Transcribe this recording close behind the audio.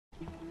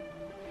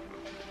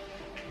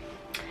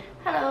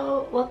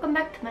Hello, welcome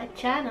back to my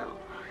channel.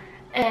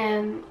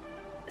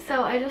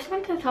 So I just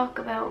want to talk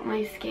about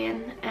my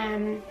skin.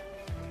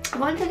 I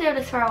wanted to do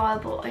this for a while,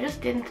 but I just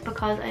didn't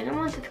because I didn't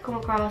want it to come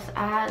across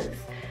as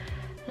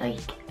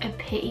like a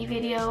pity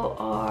video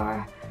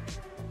or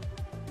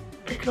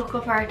like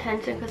looking for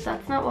attention, because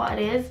that's not what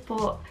it is.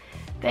 But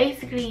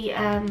basically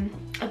I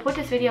put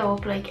this video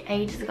up like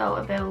ages ago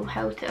about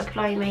how to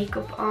apply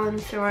makeup on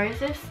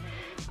psoriasis,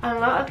 and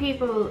a lot of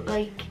people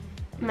like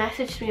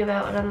messaged me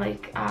about it and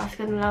like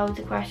asking loads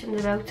of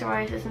questions about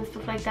psoriasis and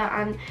stuff like that.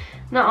 And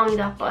not only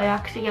that, but I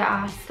actually get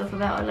asked stuff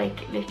about it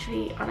like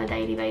literally on a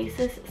daily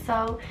basis.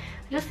 So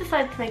I just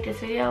decided to make this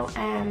video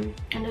and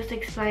just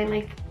explain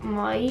like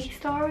my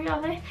story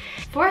of it.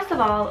 First of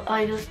all,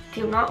 I just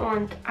do not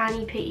want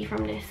any pity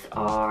from this,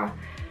 or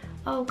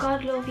oh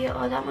God love you,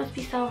 oh that must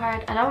be so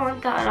hard. I don't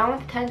want that. I don't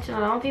want attention. I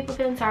don't want people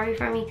feeling sorry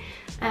for me.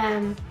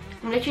 I'm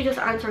literally just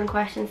answering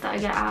questions that I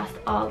get asked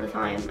all the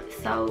time.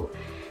 So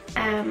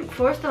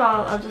first of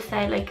all, I'll just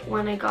say like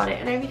when I got it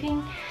and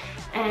everything,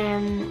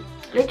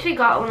 literally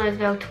got it when I was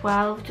about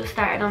 12, just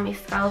started on my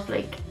scalp,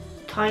 like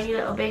tiny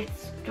little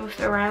bits just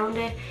around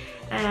it,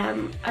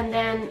 and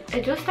then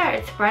it just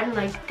started spreading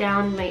like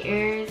down my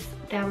ears,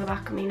 down the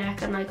back of my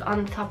neck, and like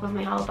on the top of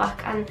my whole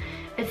back, and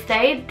it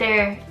stayed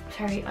there.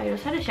 Sorry, I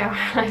just had a shower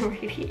and I'm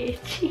really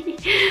itchy.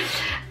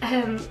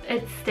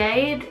 It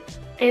stayed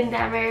in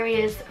them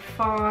areas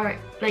for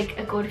like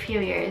a good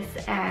few years,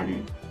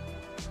 and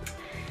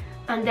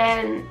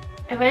then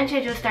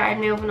eventually just started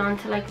moving on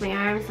to like my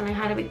arms, and I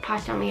had a big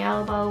patch on my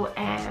elbow,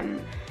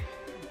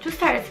 just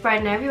started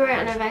spreading everywhere,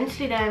 and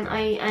eventually then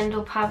I ended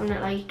up having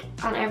it like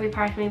on every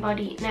part of my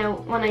body. Now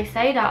when I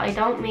say that, I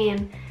don't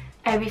mean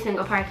every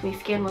single part of my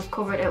skin was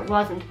covered, it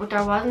wasn't, but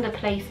there wasn't a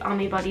place on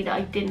my body that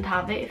I didn't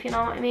have it, if you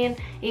know what I mean.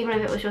 Even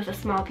if it was just a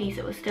small piece,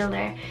 it was still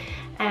there.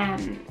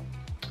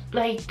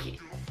 Like,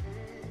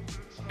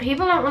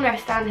 people don't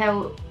understand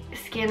how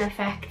skin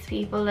affects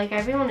people, like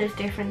everyone is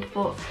different,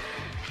 but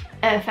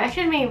it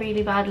affected me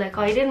really bad. Like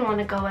I didn't want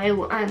to go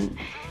out and,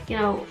 you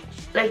know,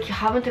 like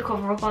having to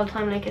cover up all the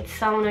time, like it's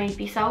so annoying,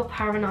 be so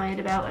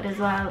paranoid about it as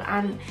well.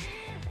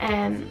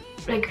 And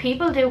like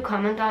people do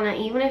comment on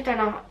it, even if they're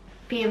not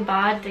being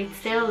bad, they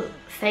still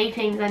say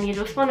things and you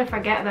just want to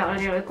forget about it,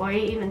 and you're like, why are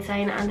you even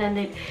saying it? And then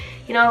they,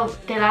 you know,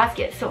 they'll ask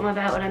you something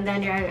about it, and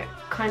then you're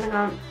kind of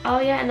going,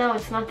 oh yeah, no,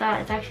 it's not that,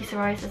 it's actually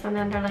psoriasis. And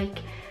then they're like,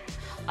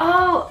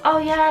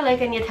 oh yeah,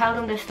 like, and you tell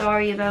them the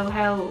story about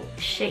how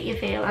shit you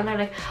feel, and they're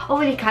like, oh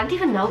well, you can't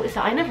even notice it,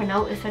 I never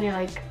noticed. And you're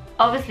like,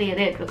 obviously you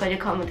did because you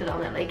commented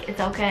on it, like it's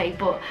okay.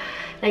 But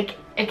like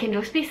it can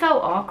just be so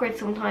awkward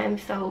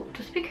sometimes, so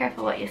just be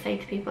careful what you say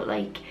to people.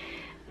 Like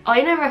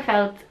I never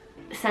felt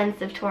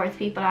sensitive towards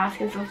people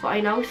asking stuff, but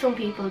I know some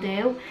people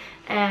do.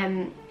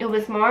 It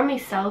was more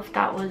myself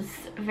that was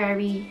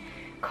very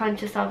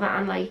conscious of it,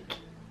 and like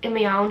in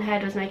my own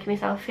head was making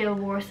myself feel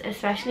worse,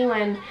 especially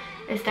when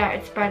it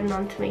started spreading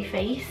onto my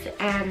face.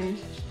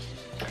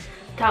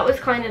 That was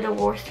kind of the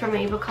worst for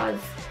me, because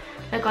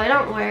like I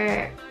don't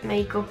wear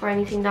makeup or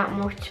anything that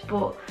much,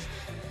 but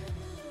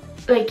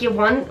like you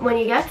want, when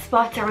you get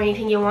spots or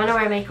anything, you want to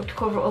wear makeup to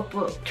cover up,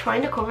 but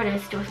trying to cover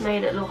this just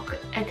made it look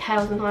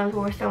 1,000 times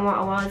worse than what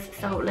it was.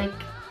 So like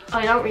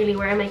I don't really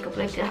wear makeup,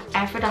 like the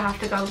effort I have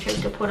to go through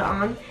to put it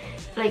on,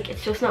 like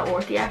it's just not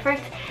worth the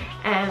effort.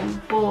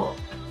 But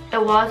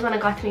it was when I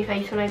got to my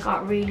face when I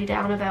got really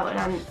down about it.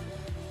 And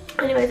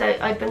anyways,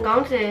 I'd been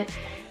going to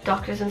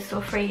doctors and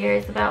stuff for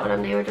years about it,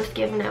 and they were just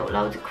giving out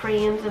loads of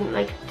creams, and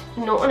like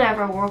nothing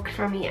ever worked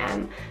for me.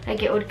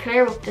 Like it would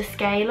clear up the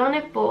scale on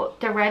it, but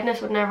the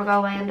redness would never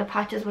go away and the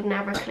patches would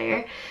never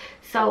clear.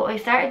 So I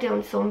started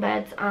doing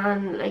sunbeds,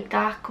 and like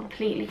that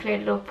completely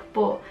cleared it up.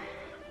 But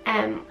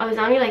I was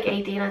only like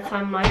 18 at the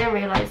time, and I didn't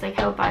realise like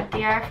how bad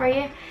they are for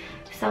you.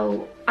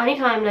 So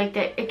anytime like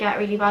it get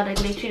really bad,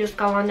 I'd literally just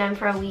go on them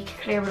for a week,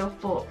 clear it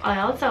up. But I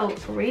also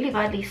really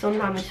badly sun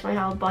damaged my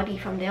whole body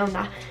from doing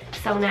that.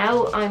 So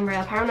now I'm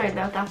real paranoid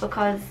about that,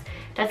 because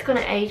that's going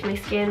to age my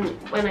skin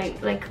when I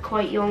like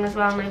quite young as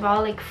well, and I've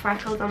all like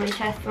freckles on my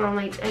chest, and I'm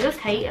like, I just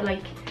hate it.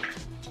 Like,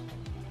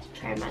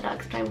 sorry, my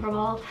dog's playing for a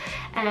ball.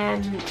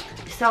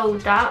 So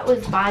that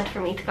was bad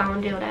for me to go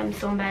and do them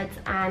sunbeds.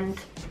 And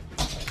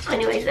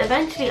anyways,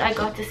 eventually I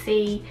got to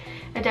see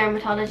a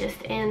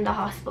dermatologist in the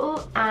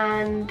hospital,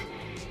 and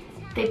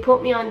they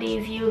put me on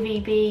these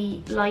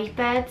UVB light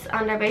beds,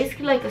 and they're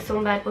basically like a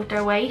sunbed, but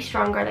they're way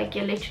stronger. Like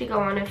you literally go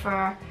on it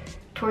for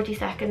 30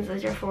 seconds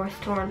as your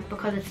first turn,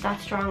 because it's that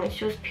strong. It's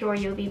just pure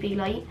UVB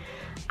light,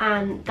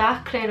 and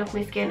that cleared up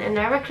my skin. It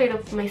never cleared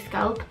up my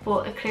scalp,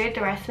 but it cleared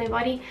the rest of my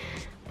body.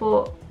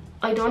 But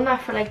I done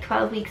that for like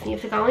 12 weeks, and you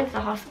have to go into the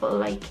hospital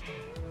like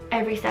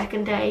every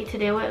second day to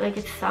do it. Like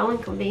it's so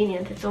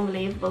inconvenient, it's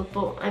unbelievable,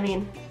 but I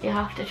mean you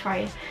have to try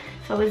it.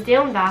 So I was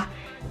doing that,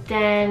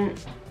 then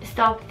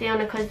stopped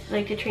doing it because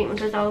like the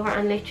treatment was over,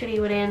 and literally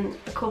within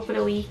a couple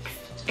of weeks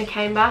it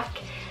came back.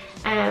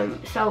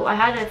 So I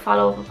had a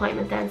follow-up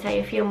appointment then, say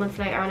a few months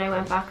later, and I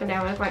went back, and they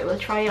were like, right, we'll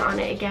try it on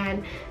it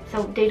again.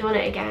 So they done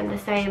it again, the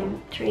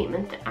same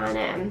treatment,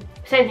 and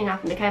same thing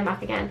happened, they came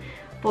back again.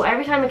 but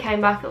every time it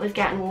came back it was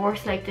getting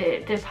worse. Like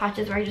the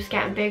patches were just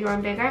getting bigger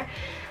and bigger.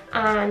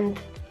 And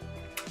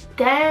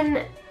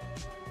then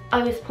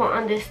I was put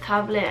on this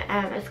tablet,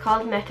 it's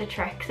called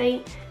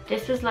methotrexate.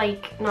 This was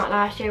like not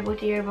last year but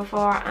the year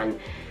before, and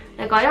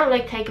like I don't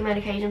like taking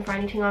medication for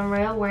anything. I'm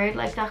real weird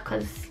like that,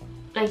 because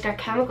like they're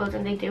chemicals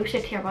and they do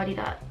shit to your body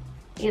that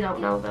you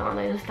don't know about, and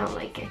I just don't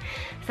like it.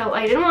 So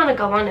I didn't want to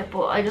go on it,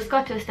 but I just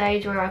got to a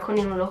stage where I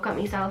couldn't even look at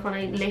myself, and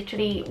I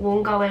literally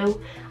wouldn't go out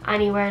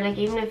anywhere. Like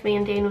even if me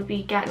and Dean would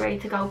be getting ready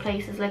to go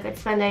places, like I'd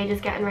spend ages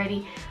getting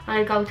ready and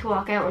I'd go to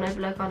walk out and I'd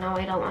be like, oh no,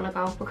 I don't want to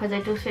go, because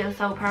I just feel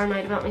so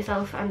paranoid about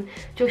myself and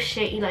just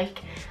shitty like.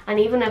 And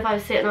even if I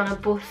was sitting on a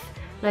bus,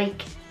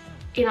 like,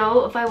 you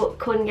know, if I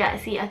couldn't get a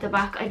seat at the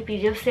back, I'd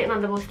be just sitting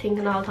on the bus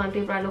thinking the whole time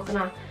people are looking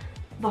at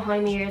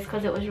behind my ears,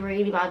 because it was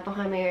really bad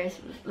behind my ears.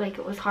 Like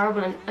it was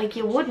horrible, and like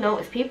you would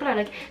notice people are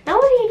like,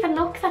 nobody even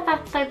looks at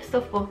that type of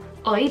stuff, but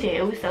I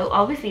do. So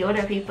obviously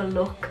other people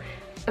look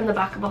in the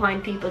back of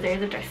behind people's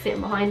ears. If they're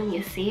sitting behind them,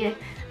 you see a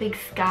big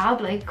scab,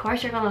 like of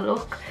course you're gonna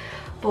look.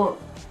 But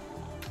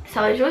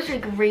so I was just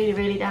like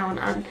really down,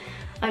 and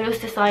I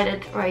just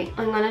decided, right,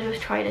 I'm gonna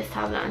just try this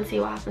tablet and see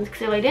what happens,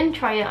 because if I didn't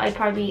try it I'd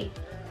probably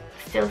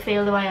still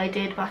feel the way I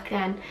did back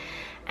then.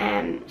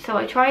 So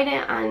I tried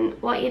it,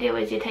 and what you do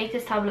is you take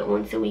this tablet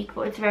once a week,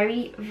 but it's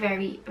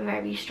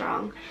very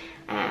strong.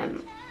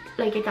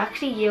 Like it's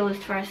actually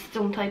used for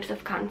some types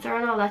of cancer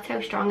and all. That's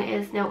how strong it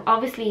is. Now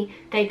obviously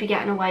they'd be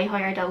getting a way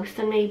higher dose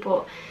than me,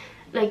 but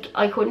like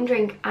I couldn't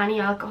drink any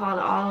alcohol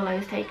at all while I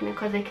was taking it,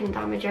 because it can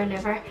damage your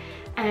liver.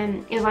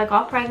 If I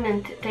got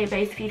pregnant, they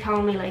basically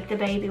told me like the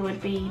baby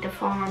would be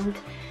deformed.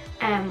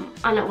 And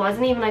it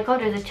wasn't even like, oh,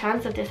 there's a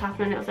chance of this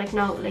happening. It was like,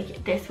 no,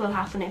 like this will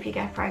happen if you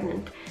get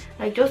pregnant.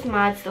 Like just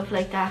mad stuff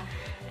like that.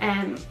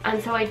 And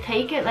so I'd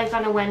take it like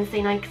on a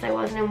Wednesday night, because I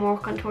wasn't in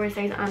work on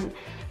Thursdays, and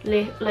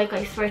like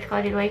I swear to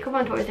God, I'd wake up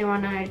on Thursday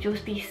morning and I'd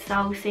just be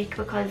so sick,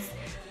 because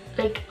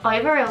like I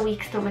have a real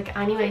weak stomach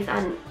anyways,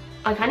 and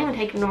I can't even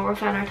take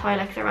Nurofen or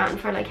Tyloxaran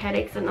for like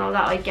headaches and all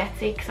that. I'd get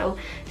sick. So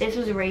this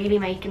was really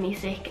making me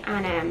sick.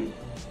 And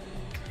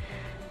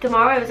the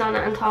more I was on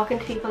it and talking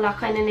to people that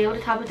kind of knew the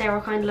tablet, they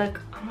were kind of like,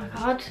 oh my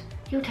God,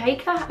 you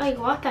take that? Like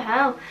what the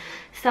hell?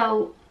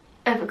 So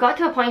it got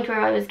to a point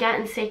where I was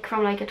getting sick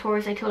from like a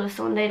Thursday till a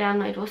Sunday.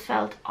 Then I just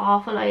felt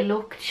awful. I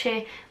looked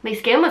shit. My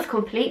skin was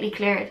completely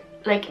cleared,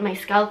 like my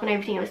scalp and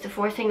everything. It was the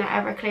first thing that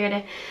ever cleared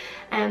it.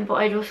 But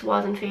I just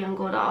wasn't feeling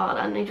good at all,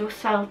 and I just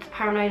felt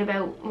paranoid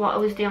about what it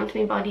was doing to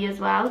my body as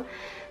well.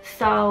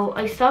 So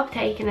I stopped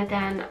taking it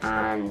then,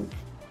 and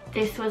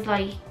this was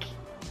like,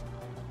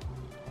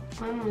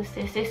 when was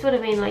this? This would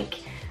have been like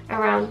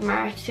around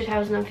March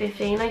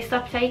 2015 I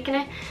stopped taking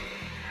it.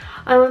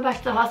 I went back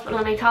to the hospital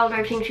and I told her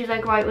everything. She's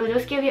like, right, we'll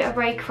just give you a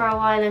break for a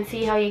while and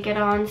see how you get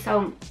on.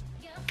 So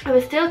I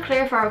was still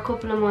clear for a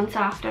couple of months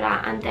after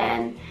that, and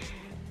then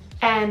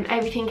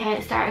everything kind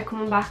of started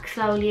coming back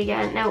slowly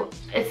again. Now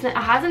it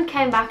hasn't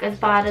came back as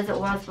bad as it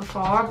was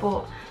before,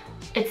 but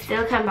it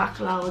still came back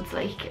loads,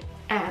 like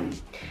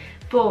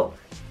but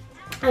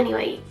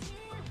anyway,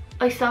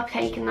 I stopped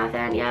taking that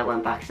then. Yeah, I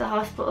went back to the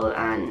hospital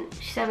and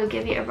she said we'll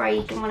give you a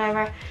break and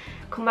whatever,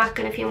 come back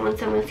in a few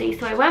months and we'll see.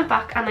 So I went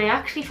back and I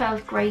actually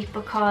felt great,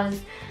 because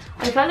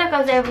I felt like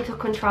I was able to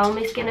control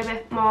my skin a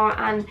bit more,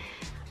 and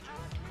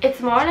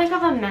it's more like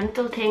of a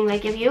mental thing.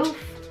 Like if you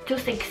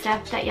just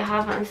accept that you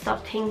have it and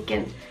stop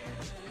thinking,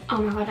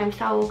 oh my God, I'm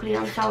so ugly,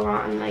 I'm so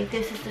rotten, like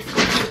this is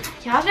disgusting.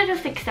 You have to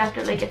just accept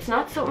it. Like it's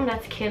not something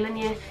that's killing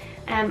you.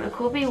 It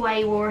could be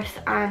way worse,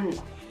 and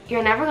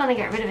you're never going to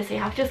get rid of it, so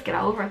you have to just get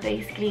over it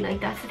basically. Like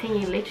that's the thing,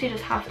 you literally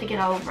just have to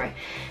get over it.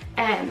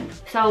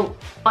 So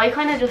I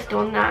kind of just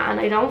done that, and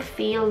I don't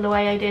feel the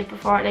way I did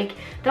before. Like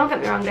don't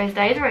get me wrong, there's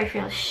days where I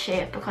feel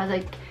shit, because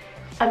like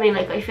I mean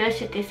like I feel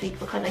shit this week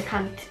because I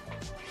can't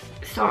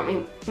sort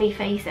me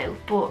face out,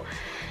 but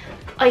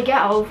I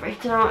get over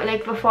it, you know.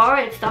 Like before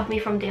it stopped me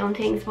from doing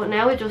things, but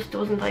now it just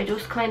doesn't. I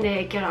just kind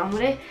of get on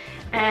with it.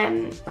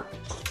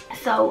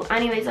 So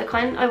anyways,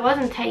 I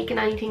wasn't taking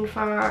anything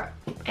for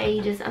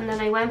ages, and then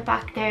I went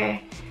back there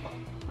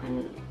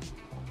when,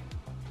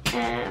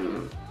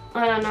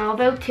 I don't know,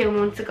 about 2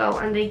 months ago,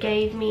 and they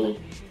gave me,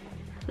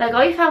 like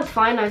I felt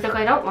fine. I was like,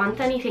 I don't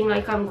want anything,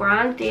 like I'm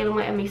grand dealing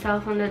with it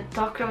myself, and the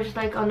doctor was just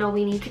like, oh no,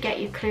 we need to get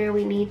you clear,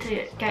 we need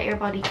to get your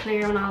body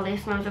clear and all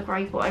this. And I was like,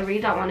 right, but I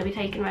really don't want to be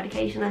taking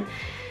medication. And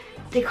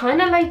they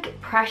kind of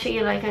like pressure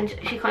you, like, and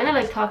she kind of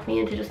like talked me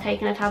into just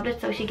taking a tablet.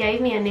 So she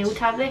gave me a new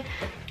tablet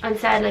and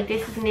said like,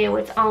 this is new,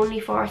 it's only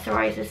for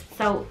psoriasis,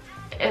 so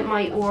it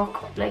might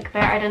work like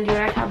better than the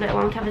other tablet. It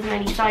won't have as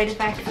many side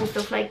effects and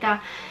stuff like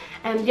that.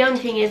 And the only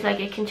thing is like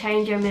it can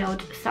change your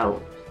mood.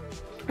 So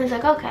I was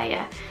like, okay,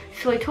 yeah.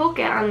 So I took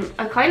it, and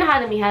I kind of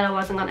had in my head I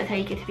wasn't going to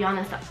take it, to be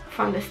honest,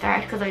 from the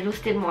start, because I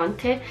just didn't want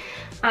to.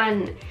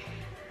 And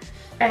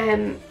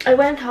I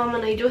went home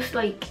and I just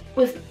like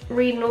was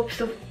reading up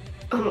stuff.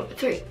 Oh,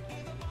 sorry.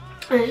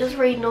 I was just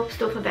reading up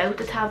stuff about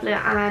the tablet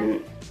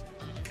and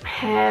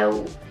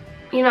how,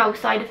 you know,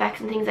 side effects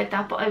and things like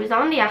that. But I was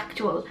on the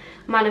actual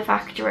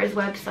manufacturer's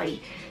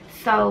website,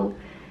 so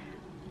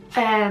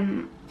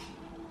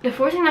the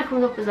first thing that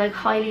comes up is like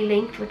highly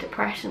linked with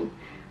depression.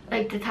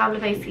 Like the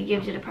tablet basically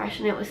gives you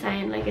depression. It was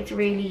saying like it's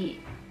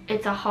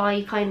a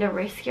high kind of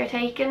risk you're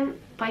taking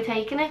by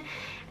taking it.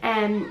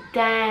 And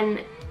then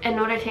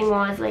another thing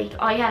was, like,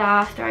 I had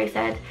asked her, I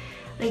said,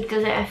 like,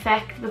 does it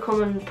affect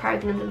becoming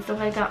pregnant and stuff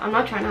like that? I'm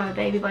not trying to have a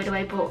baby, by the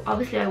way, but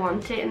obviously I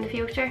want it in the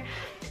future.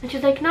 And she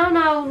was like, no,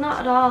 not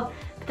at all.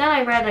 But then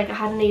I read like it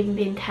hadn't even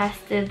been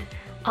tested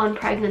on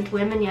pregnant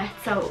women yet,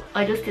 so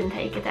I just didn't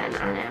take it then,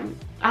 and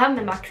I haven't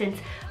been back since.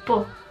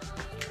 But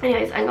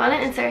anyways, I'm gonna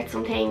insert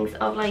some things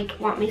of like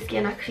what my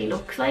skin actually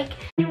looks like.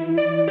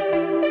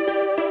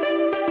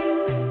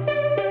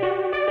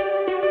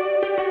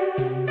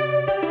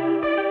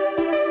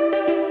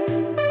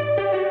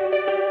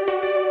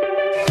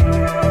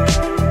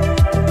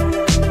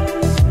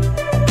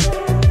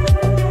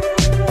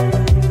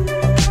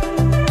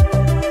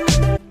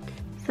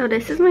 So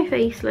this is my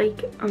face,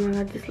 like, oh my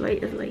god, this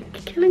light is like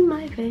killing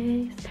my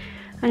face.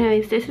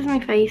 Anyways, this is my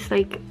face,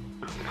 like,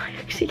 oh, I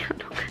actually can't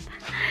look at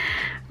that.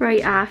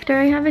 Right after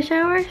I have a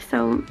shower,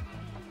 so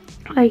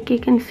like you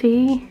can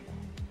see,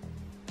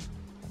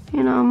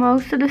 you know,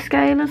 most of the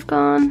scale is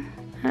gone.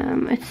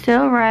 It's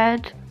still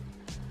red.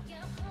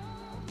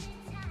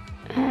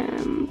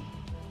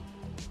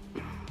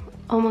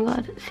 Oh my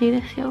god, see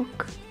this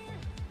yolk?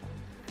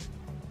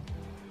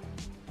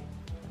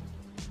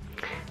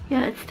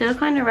 Yeah, it's still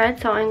kind of red,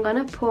 so I'm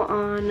gonna put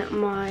on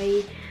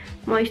my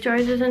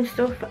moisturizers and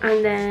stuff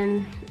and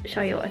then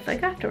show you what it's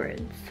like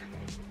afterwards.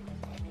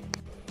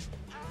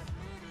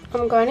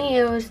 I'm gonna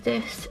use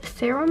this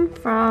serum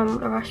from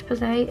La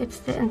Roche-Posay. It's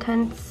the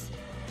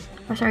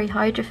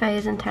Hydra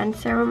Phase Intense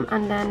Serum,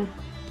 and then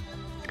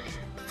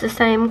it's the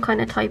same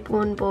kind of type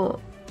 1 but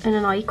in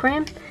an eye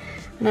cream.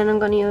 And then I'm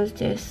gonna use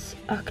this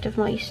Active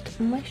Moist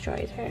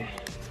moisturizer.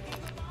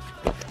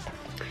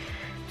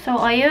 So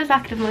I use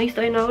Active Moist.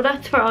 I know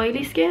that's for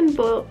oily skin,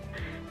 but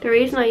the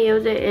reason I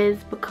use it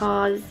is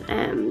because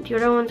the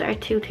other ones are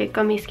too thick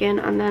on my skin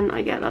and then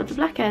I get loads of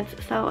blackheads.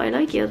 So I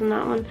like using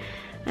that one.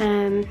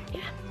 Yeah,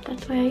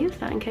 that's why I use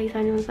that, in case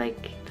anyone's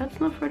like, that's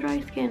not for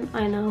dry skin.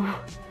 I know.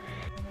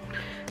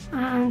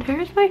 And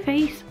here's my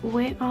face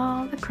with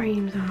all the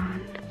creams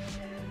on.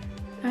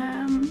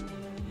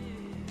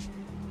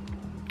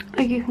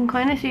 Like you can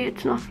kind of see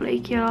it's not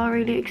flaky at all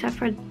really, except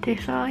for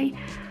this eye,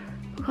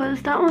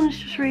 because that one's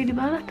just really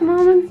bad at the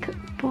moment.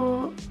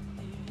 But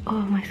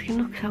oh, my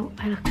skin looks so,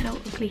 I look so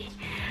ugly.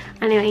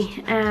 Anyway,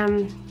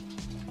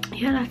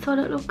 yeah, that's what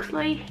it looks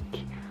like.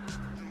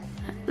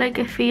 Like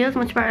it feels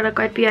much better. Like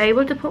I'd be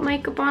able to put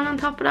makeup on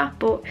top of that,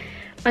 but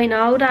I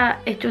know that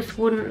it just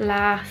wouldn't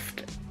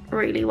last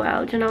really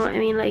well. Do you know what I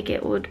mean? Like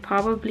it would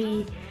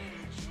probably,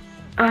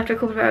 after a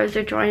couple of hours,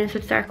 the dryness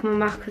would start coming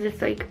back, because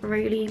it's like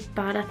really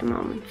bad at the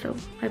moment. So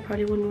I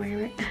probably wouldn't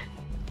wear it.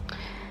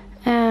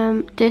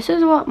 This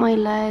is what my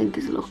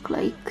legs look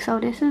like. So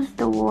this is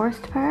the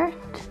worst part,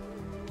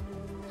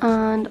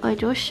 and I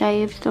just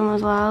shaved them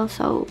as well,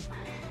 so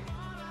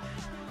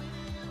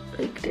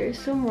like there's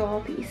some raw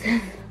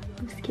pieces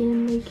of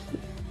skin, like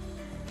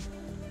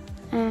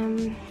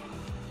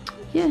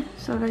yeah,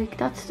 so like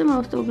that's the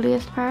most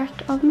ugliest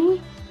part of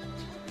me.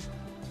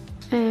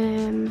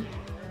 And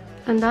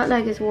that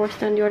leg is worse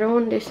than the other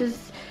one. This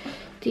is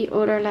the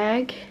other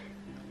leg,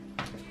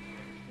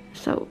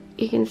 so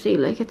you can see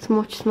like it's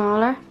much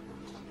smaller.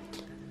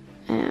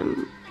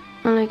 And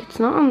like it's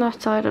not on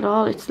that side at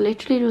all, it's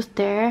literally just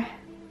there.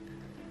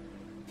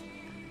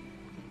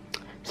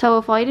 So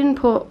if I didn't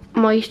put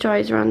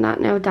moisturizer on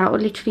that now, that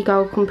would literally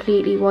go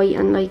completely white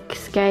and like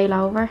scale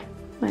over.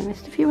 I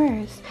missed a few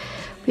hairs,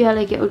 but yeah,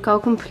 like it would go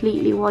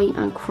completely white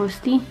and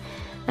crusty.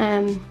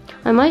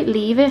 I might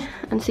leave it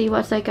and see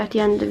what's like at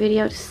the end of the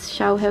video to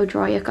show how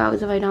dry it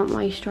goes if I don't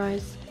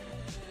moisturize.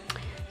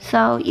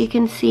 So you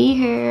can see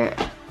here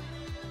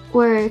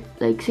where,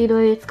 like, see the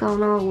way it's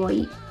going all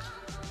white,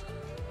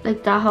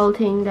 like that whole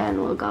thing then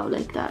will go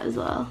like that as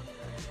well.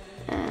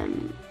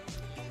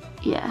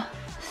 Yeah,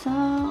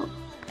 so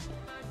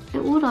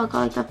it would all go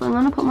like that, but I'm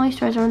gonna put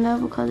moisturizer on now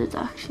because it's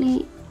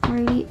actually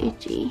really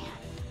itchy.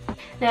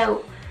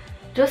 Now,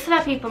 just to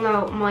let people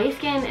know, my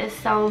skin is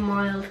so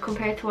mild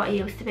compared to what it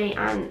used to be,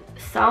 and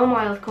so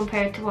mild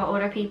compared to what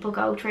other people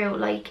go through.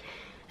 Like,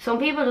 some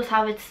people just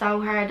have it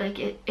so hard, like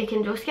it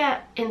can just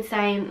get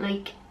insane,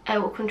 like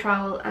out of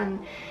control, and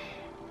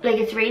like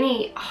it's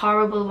really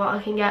horrible what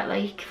it can get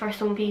like for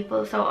some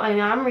people. So I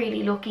am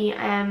really lucky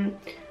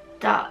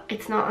that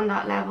it's not on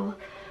that level.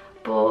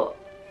 But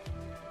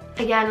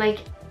again, like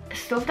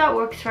stuff that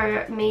works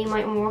for me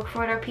mightn't work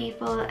for other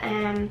people.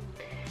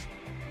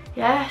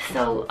 Yeah,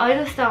 so I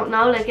just don't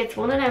know, like it's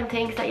one of them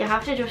things that you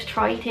have to just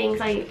try things.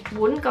 I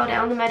wouldn't go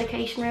down the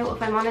medication route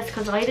if I'm honest,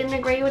 because I didn't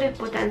agree with it,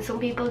 but then some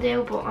people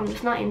do, but I'm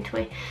just not into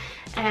it.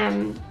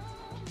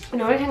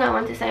 Another thing I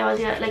want to say was,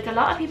 yeah, like a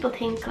lot of people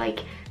think like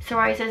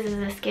psoriasis is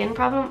a skin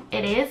problem.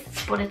 It is,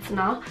 but it's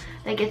not.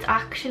 Like it's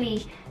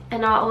actually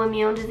an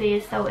autoimmune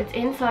disease, so it's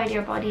inside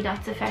your body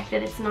that's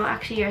affected. It's not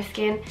actually your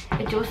skin,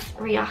 it just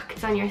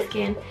reacts on your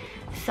skin.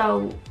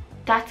 So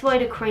that's why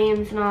the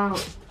creams and all,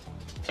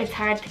 it's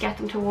hard to get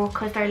them to work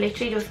because they're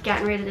literally just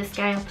getting rid of the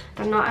scale.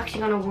 They're not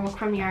actually going to work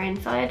from your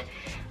inside.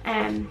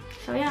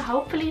 So yeah,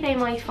 hopefully they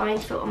might find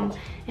something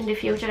in the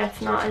future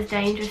that's not as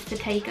dangerous to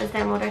take as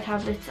them other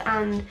tablets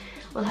and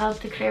will help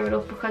to clear it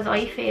up, because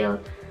I feel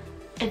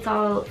it's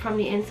all from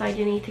the inside.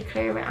 You need to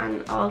clear it,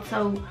 and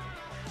also,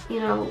 you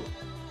know,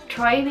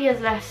 try to be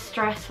as less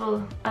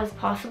stressful as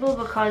possible,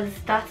 because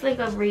that's like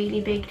a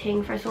really big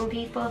thing for some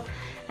people.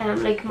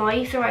 Like my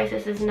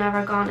psoriasis is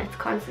never gone, it's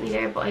constantly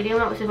there, but I do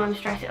notice if I'm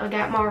stressed it'll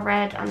get more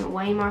red and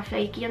way more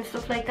flaky and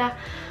stuff like that.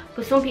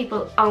 But some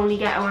people only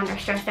get it when they're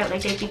stressed out,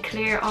 like they'd be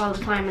clear all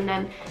the time and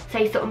then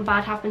say something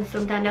bad happens to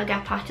them, then they'll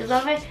get patches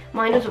of it.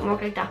 Mine doesn't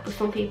work like that, but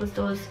some people's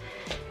does.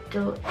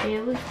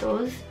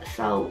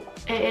 So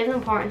it is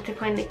important to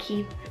kind of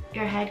keep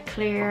your head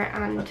clear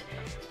and,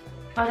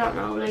 I don't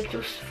know, like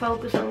just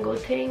focus on good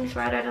things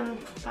rather than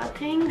bad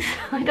things.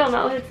 I don't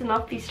know, it's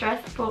not be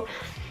stressed, but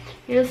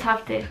you just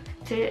have to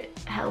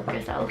help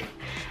yourself.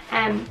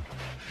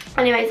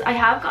 Anyways, I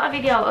have got a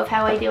video of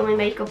how I do my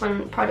makeup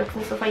and products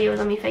and stuff I use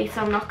on my face,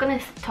 so I'm not going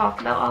to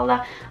talk about all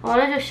that. I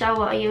want to just show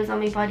what I use on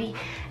my body.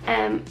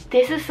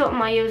 This is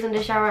something I use in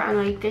the shower, and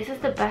like this is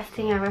the best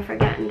thing ever for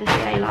getting the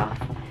scale off.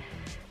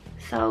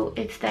 So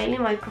it's Daily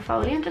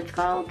Microfoliant, it's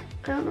called.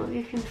 I don't know if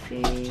you can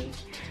see,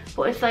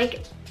 but it's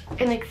like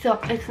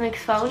it's an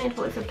exfoliant,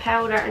 but it's a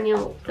powder, and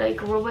you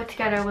like rub it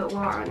together with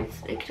water, and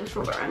it's like just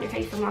rub it around your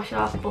face and wash it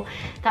off. But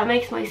that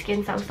makes my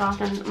skin so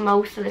soft, and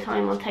most of the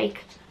time I'll take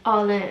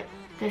all the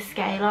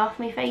scale off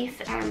my face.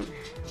 As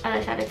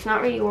I said, it's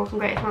not really working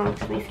great at the moment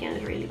because my skin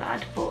is really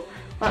bad, but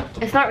well,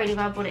 it's not really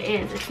bad, but it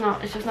is.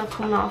 It's just not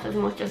coming off as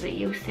much as it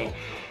used to.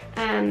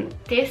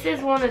 This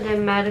is one of the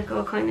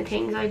medical kind of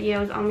things I'd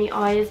use on my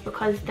eyes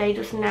because they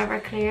just never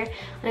clear,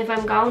 and if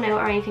I'm going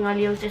out or anything I'll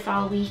use this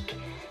all week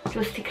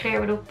just to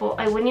clear it up. But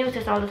I wouldn't use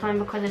this all the time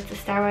because it's a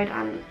steroid,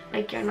 and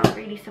like you're not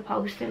really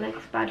supposed to, like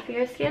it's bad for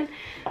your skin.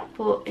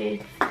 But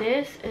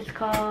it's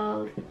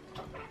called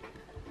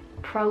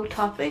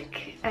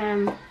Protopic.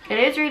 It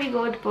is really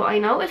good, but I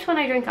notice when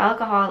I drink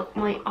alcohol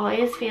my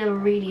eyes feel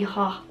really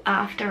hot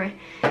after it,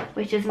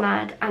 which is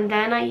mad. And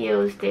then I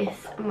use this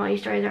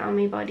moisturizer on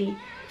my body.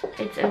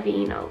 It's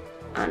Aveeno,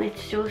 and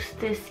it's just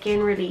this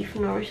skin relief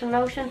nourishing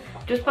lotion.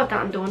 Just bought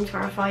that on Dunnes for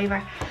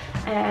 $5.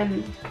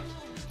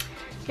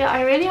 Yeah,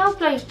 I really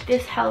hope like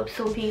this helps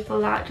some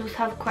people that just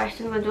have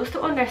questions and just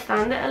to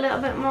understand it a little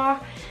bit more.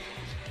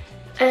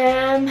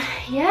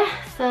 Yeah,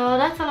 so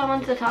that's all I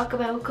wanted to talk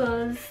about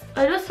because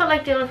I just felt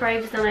like doing it for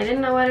ages and I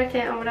didn't know whether to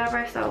and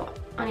whatever. So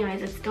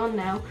anyways, it's done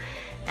now.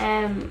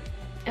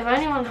 If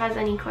anyone has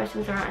any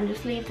questions or anything,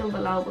 just leave them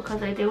below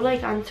because I do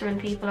like answering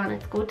people, and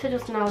it's good to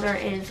just know there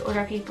is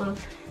other people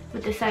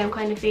with the same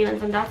kind of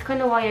feelings, and that's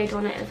kind of why I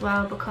done it as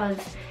well, because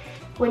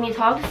when you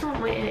talk to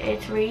someone with it,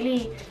 it's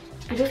really,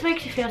 it just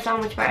makes you feel so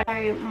much better.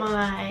 Sorry,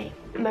 my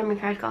memory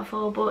card got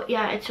full, but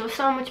yeah, it's just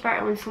so much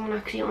better when someone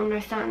actually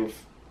understands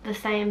the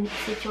same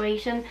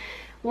situation.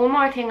 One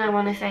more thing I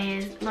want to say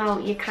is, no,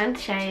 you can't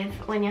shave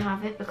when you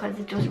have it because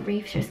it just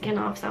reefs your skin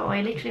off, so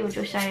I literally would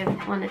just shave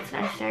when it's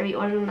necessary.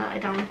 Other than that, I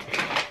don't.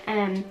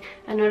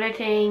 Another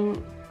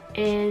thing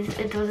is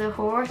it does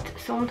hurt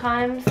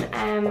sometimes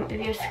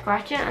if you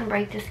scratch it and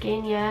break the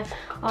skin. Yeah,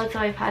 also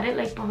I've had it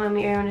like behind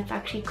my ear and it's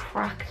actually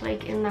cracked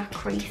like in that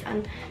crease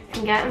and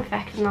can get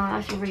infected and all.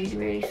 That's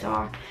really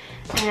sore.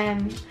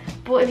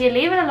 But if you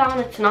leave it alone,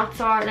 it's not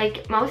sore.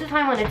 Like most of the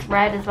time when it's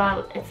red as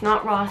well, it's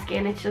not raw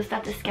skin, it's just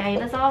that the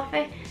scale is off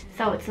it,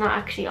 so it's not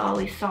actually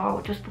always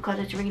sore just because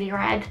it's really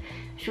red.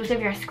 It's just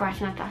if you're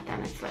scratching at that, then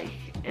it's like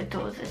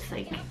it's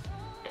like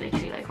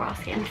literally like raw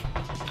skin.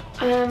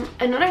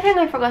 Another thing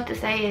I forgot to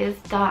say is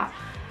that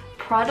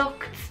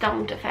products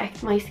don't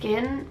affect my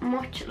skin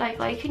much. Like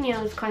I can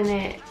use kind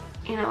of,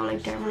 you know,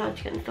 like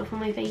Dermalogica and stuff on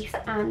my face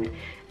and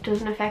it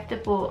doesn't affect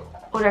it, but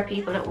other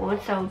people it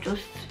would. So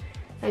just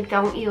like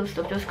don't use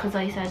stuff just because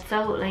I said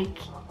so. Like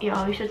you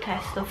always should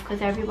test stuff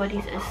because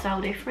everybody's is so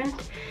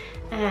different.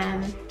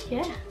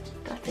 Yeah,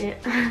 that's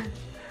it.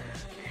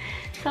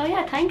 So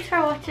yeah, thanks for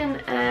watching.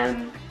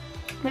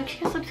 Make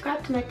sure you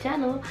subscribe to my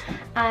channel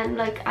and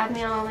like add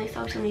me on all my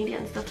social media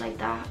and stuff like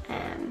that.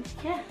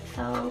 Yeah,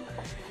 so,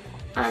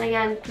 and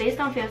again, please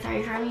don't feel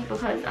sorry for me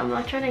because I'm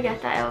not trying to get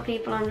that out of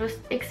people. I'm just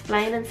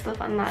explaining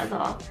stuff and that is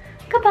all.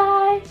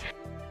 Goodbye.